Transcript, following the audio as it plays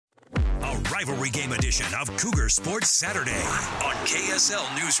rivalry game edition of Cougar Sports Saturday on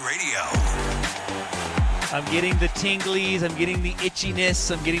KSL News Radio. I'm getting the tinglies. I'm getting the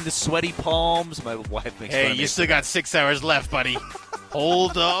itchiness. I'm getting the sweaty palms. My wife makes fun of me. You still got 6 hours left, buddy.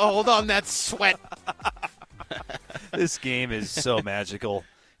 hold on that sweat. This game is so magical.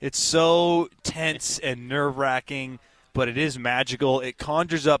 It's so tense and nerve-wracking, but it is magical. It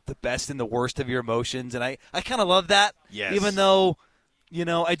conjures up the best and the worst of your emotions, and I kind of love that. Yes. Even though,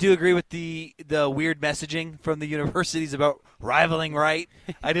 I do agree with the weird messaging from the universities about rivaling right.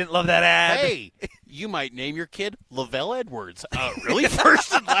 I didn't love that ad. Hey, you might name your kid Lavelle Edwards. Really?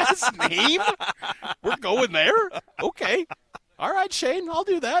 First and last name? We're going there? Okay. All right, Shane, I'll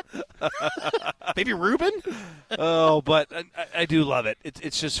do that. Maybe Ruben? Oh, but I do love it.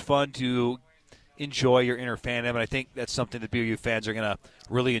 It's just fun to enjoy your inner fandom, and I think that's something that BYU fans are going to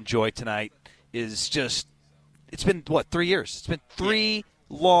really enjoy tonight. It's been, 3 years? It's been 3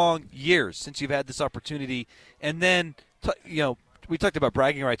 long years since you've had this opportunity. And then, we talked about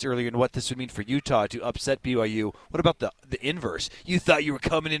bragging rights earlier and what this would mean for Utah to upset BYU. What about the inverse? You thought you were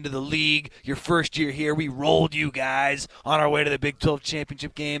coming into the league your first year here. We rolled you guys on our way to the Big 12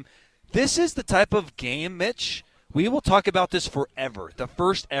 championship game. This is the type of game, Mitch, we will talk about this forever. The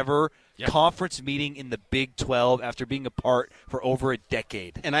first ever conference meeting in the Big 12 after being apart for over a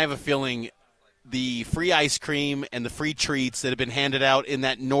decade. And I have a feeling the free ice cream and the free treats that have been handed out in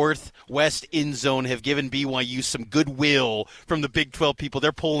that northwest end zone have given BYU some goodwill from the Big 12 people.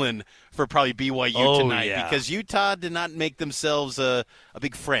 They're pulling for probably BYU tonight because Utah did not make themselves a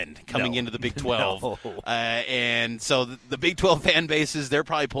big friend coming into the Big 12. No. And so the Big 12 fan bases, they're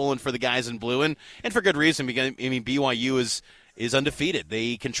probably pulling for the guys in blue, and for good reason because, BYU is undefeated.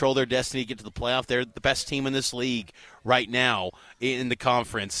 They control their destiny to get to the playoff. They're the best team in this league right now in the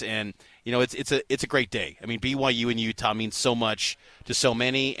conference, and it's a great day. BYU and Utah means so much to so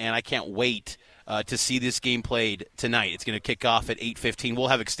many, and I can't wait to see this game played tonight. It's going to kick off at 8:15. We'll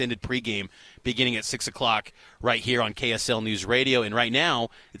have extended pregame beginning at 6 o'clock right here on KSL News Radio, and right now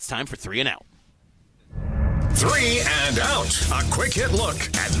it's time for 3 and Out. 3 and Out. A quick hit look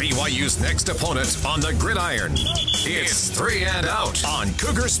at BYU's next opponent on the gridiron. It's 3 and Out on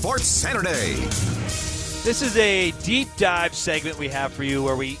Cougar Sports Saturday. This is a deep dive segment we have for you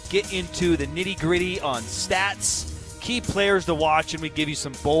where we get into the nitty-gritty on stats, key players to watch, and we give you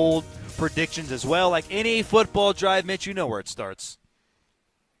some bold predictions as well. Like any football drive, Mitch, you know where it starts.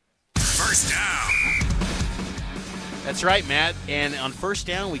 First down. That's right, Matt. And on first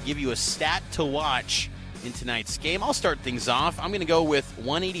down, we give you a stat to watch in tonight's game. I'll start things off. I'm going to go with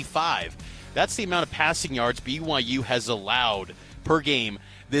 185. That's the amount of passing yards BYU has allowed per game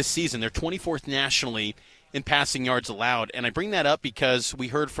this season. They're 24th nationally in passing yards allowed. And I bring that up because we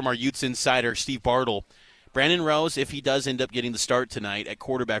heard from our Utes insider, Steve Bartle, Brandon Rose, if he does end up getting the start tonight at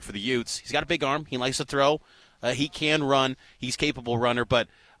quarterback for the Utes, he's got a big arm. He likes to throw. He can run. He's a capable runner. But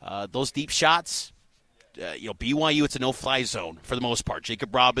those deep shots, BYU, it's a no-fly zone for the most part.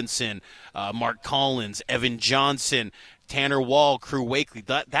 Jacob Robinson, Mark Collins, Evan Johnson, Tanner Wall, Crew Wakely.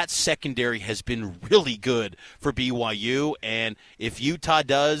 That secondary has been really good for BYU. And if Utah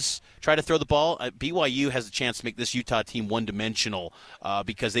does try to throw the ball, BYU has a chance to make this Utah team one-dimensional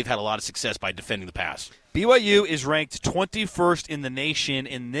because they've had a lot of success by defending the pass. BYU is ranked 21st in the nation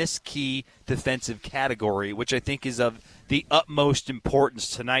in this key defensive category, which I think is of the utmost importance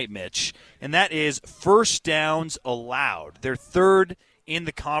tonight, Mitch, and that is first downs allowed. They're third in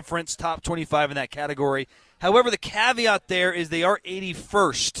the conference, top 25 in that category. However, the caveat there is they are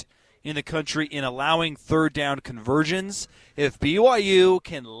 81st in the country in allowing third down conversions. If BYU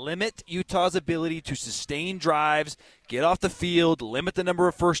can limit Utah's ability to sustain drives, get off the field, limit the number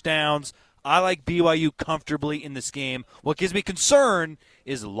of first downs, I like BYU comfortably in this game. What gives me concern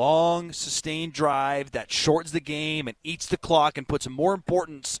is long, sustained drive that shortens the game and eats the clock and puts more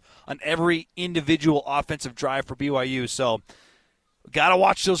importance on every individual offensive drive for BYU. So got to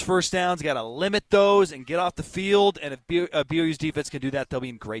watch those first downs, got to limit those and get off the field. And if BYU's defense can do that, they'll be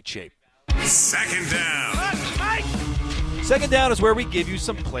in great shape. Second down. Second down is where we give you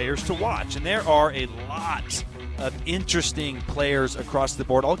some players to watch, and there are a lot of interesting players across the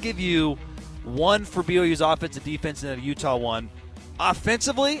board. I'll give you one for BYU's offense and defense and then a Utah one.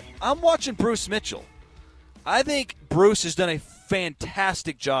 Offensively, I'm watching Bruce Mitchell. I think Bruce has done a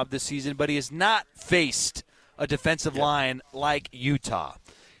fantastic job this season, but he has not faced a defensive line like Utah.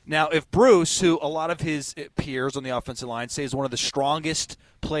 Now, if Bruce, who a lot of his peers on the offensive line say is one of the strongest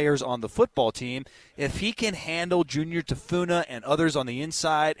players on the football team, if he can handle Junior Tafuna and others on the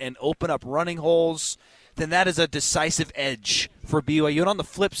inside and open up running holes, then that is a decisive edge for BYU. And on the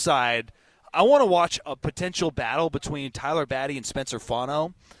flip side, I want to watch a potential battle between Tyler Batty and Spencer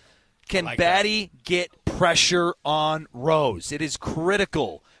Fano. Can Batty get pressure on Rose? It is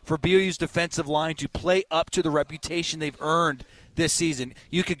critical for BYU's defensive line to play up to the reputation they've earned this season.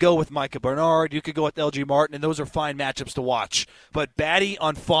 You could go with Micah Bernard, you could go with LG Martin, and those are fine matchups to watch. But Batty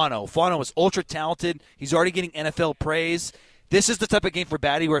on Fano. Fano is ultra-talented. He's already getting NFL praise. This is the type of game for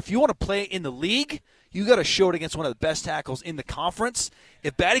Batty where if you want to play in the league, you got to show it against one of the best tackles in the conference.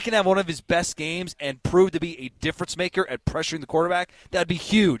 If Batty can have one of his best games and prove to be a difference maker at pressuring the quarterback, that'd be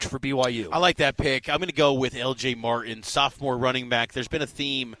huge for BYU. I like that pick. I'm going to go with LJ Martin, sophomore running back. There's been a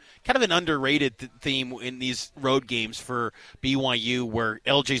theme, kind of an underrated theme in these road games for BYU where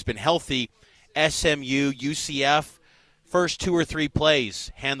LJ's been healthy. SMU, UCF, first 2 or 3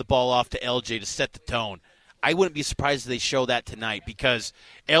 plays, hand the ball off to LJ to set the tone. I wouldn't be surprised if they show that tonight because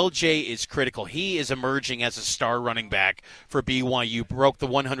LJ is critical. He is emerging as a star running back for BYU. Broke the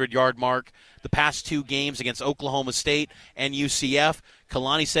 100-yard mark the past 2 games against Oklahoma State and UCF.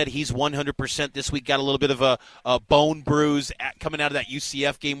 Kalani said he's 100% this week. Got a little bit of a bone bruise coming out of that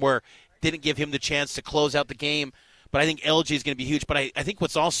UCF game where didn't give him the chance to close out the game. But I think LJ is going to be huge. But I think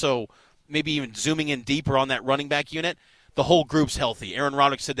what's also maybe even zooming in deeper on that running back unit, the whole group's healthy. Aaron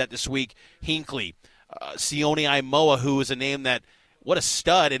Roddick said that this week. Hinckley. Sione Aimoa, who is a name that, what a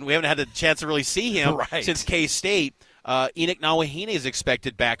stud, and we haven't had a chance to really see him since K-State. Enoch Nawahine is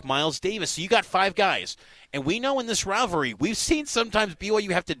expected back. Miles Davis. So you got 5 guys. And we know in this rivalry, we've seen sometimes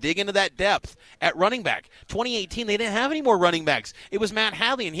BYU have to dig into that depth at running back. 2018, they didn't have any more running backs. It was Matt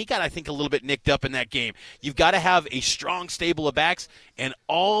Hadley, and he got, I think, a little bit nicked up in that game. You've got to have a strong stable of backs, and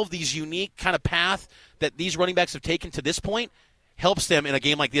all of these unique kind of path that these running backs have taken to this point helps them in a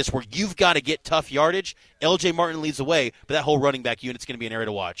game like this where you've got to get tough yardage. LJ Martin leads the way, but that whole running back unit's going to be an area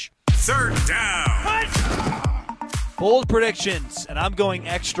to watch. Third down. Bold predictions, and I'm going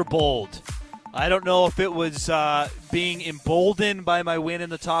extra bold. I don't know if it was being emboldened by my win in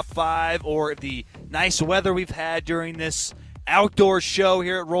the top 5 or if the nice weather we've had during this outdoor show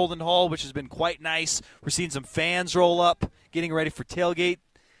here at Roland Hall, which has been quite nice. We're seeing some fans roll up, getting ready for tailgate.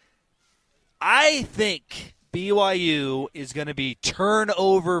 I think BYU is going to be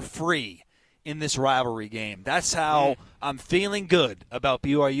turnover-free in this rivalry game. That's how I'm feeling good about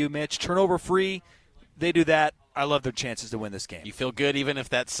BYU, Mitch. Turnover-free, they do that. I love their chances to win this game. You feel good even if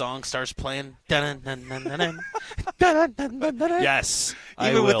that song starts playing? Yes,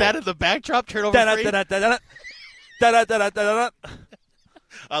 even with that in the backdrop, turnover-free?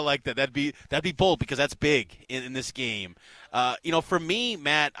 I like that. That'd be bold because that's big in this game. For me,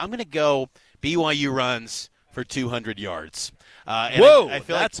 Matt, I'm going to go BYU runs for 200 yards. Whoa, I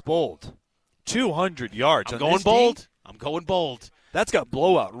feel that's bold. 200 yards. I'm going bold. I'm going bold. That's got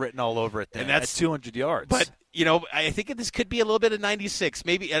blowout written all over it then. And that's 200 yards. But, I think this could be a little bit of 96.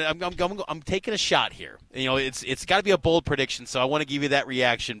 Maybe I'm taking a shot here. It's got to be a bold prediction, so I want to give you that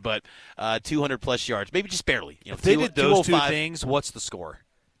reaction. But 200-plus yards, maybe just barely. If they did those 2 things, what's the score?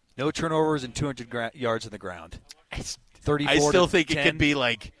 No turnovers and 200 yards on the ground. 34 I still think 10. It could be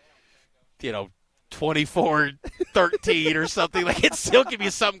like, 24-13 or something. Like it still could be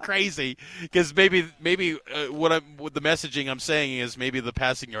something crazy because maybe what the messaging I'm saying is maybe the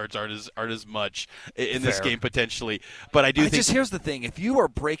passing yards aren't as much in this game potentially. But I think here's the thing: if you are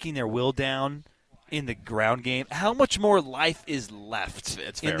breaking their will down in the ground game, how much more life is left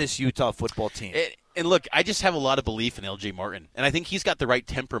in this Utah football team? And look, I just have a lot of belief in LJ Martin, and I think he's got the right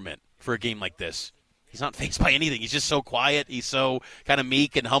temperament for a game like this. He's not fazed by anything. He's just so quiet. He's so kind of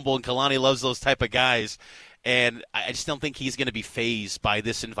meek and humble, and Kalani loves those type of guys. And I just don't think he's going to be fazed by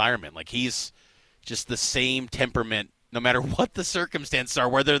this environment. Like, he's just the same temperament no matter what the circumstances are,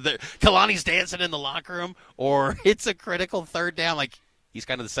 whether Kalani's dancing in the locker room or it's a critical third down. Like, he's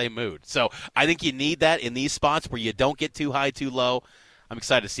kind of the same mood. So I think you need that in these spots where you don't get too high, too low. I'm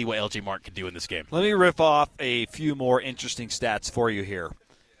excited to see what LJ Martin can do in this game. Let me riff off a few more interesting stats for you here.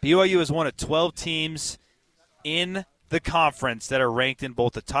 BYU is one of 12 teams in the conference that are ranked in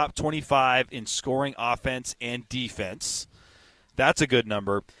both the top 25 in scoring offense and defense. That's a good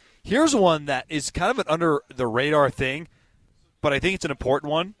number. Here's one that is kind of an under-the-radar thing, but I think it's an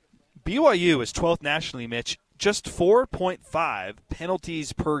important one. BYU is 12th nationally, Mitch, just 4.5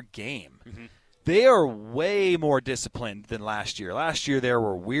 penalties per game. Mm-hmm. They are way more disciplined than last year. Last year there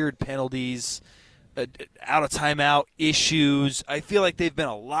were weird penalties, out of timeout issues. I feel like they've been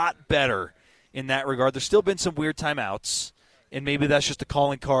a lot better in that regard. There's still been some weird timeouts, and maybe that's just a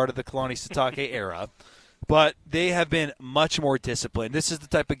calling card of the Kalani Sitake era. But they have been much more disciplined. This is the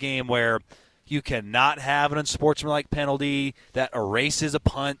type of game where you cannot have an unsportsmanlike penalty that erases a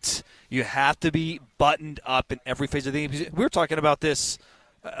punt. You have to be buttoned up in every phase of the game. We were talking about this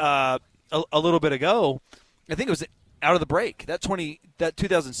a little bit ago. I think it was out of the break. That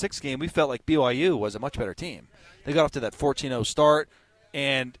 2006 game, we felt like BYU was a much better team. They got off to that 14-0 start,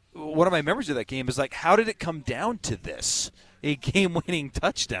 and one of my memories of that game is like, how did it come down to this? A game-winning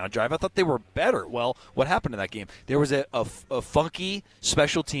touchdown drive. I thought they were better. Well, what happened in that game? There was a funky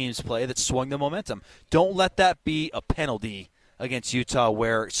special teams play that swung the momentum. Don't let that be a penalty against Utah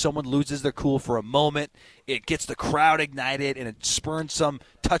where someone loses their cool for a moment. It gets the crowd ignited, and it spurns some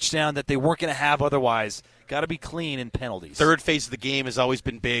touchdown that they weren't going to have otherwise. Got to be clean in penalties. Third phase of the game has always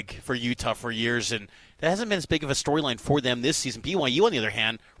been big for Utah for years, and that hasn't been as big of a storyline for them this season. BYU, on the other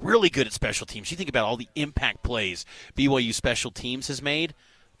hand, really good at special teams. You think about all the impact plays BYU special teams has made.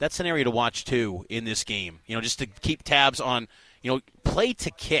 That's an area to watch, too, in this game. Just to keep tabs on, play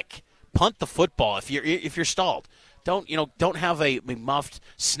to kick. Punt the football if you're stalled. Don't have a muffed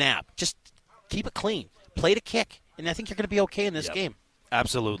snap. Just keep it clean. Play to kick, and I think you're going to be okay in this game.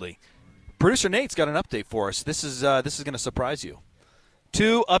 Absolutely. Producer Nate's got an update for us. This is going to surprise you.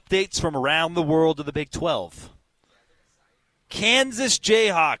 2 updates from around the world of the Big 12. Kansas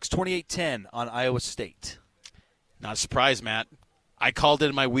Jayhawks 28-10 on Iowa State. Not a surprise, Matt. I called it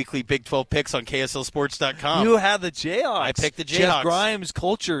in my weekly Big 12 picks on KSLSports.com. You had the Jayhawks. I picked the Jayhawks. Jeff Grimes'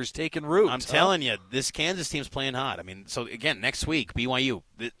 culture's taking root. I'm telling you, this Kansas team's playing hot. I mean, so again, next week, BYU.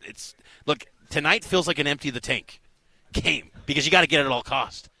 Look, tonight feels like an empty the tank game because you got to get it at all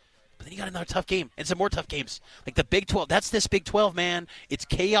cost. But then you got another tough game and some more tough games. Like the Big 12. That's this Big 12, man. It's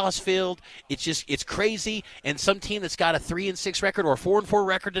chaos-filled. It's crazy. And some team that's got a 3-6 record or a 4-4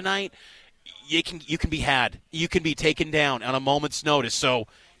 record tonight, you can be had. You can be taken down on a moment's notice. So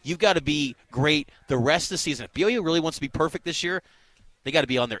you've got to be great the rest of the season. If BYU really wants to be perfect this year, they got to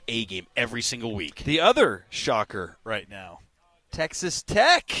be on their A game every single week. The other shocker right now, Texas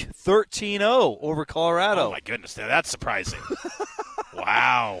Tech 13-0 over Colorado. Oh, my goodness. That's surprising.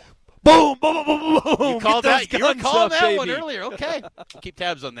 Wow. Boom, boom, boom, boom, boom. You called that. You were calling that baby. one earlier. Okay. We'll keep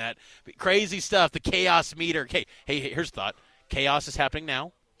tabs on that. Crazy stuff. The chaos meter. Hey, here's a thought. Chaos is happening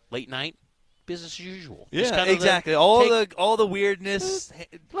now. Late night. Business as usual. Yeah, exactly. All the weirdness.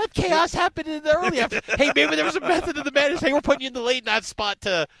 Let chaos happen in the early after. Hey, maybe there was a method of the madness. Hey, we're putting you in the late night spot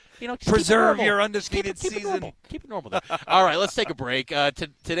to, preserve your undefeated season. Keep it normal. All right, let's take a break.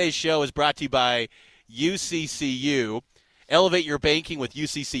 Today's show is brought to you by UCCU. Elevate your banking with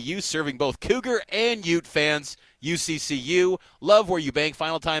UCCU, serving both Cougar and Ute fans. UCCU, love where you bank.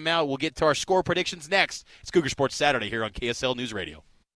 Final timeout. We'll get to our score predictions next. It's Cougar Sports Saturday here on KSL News Radio.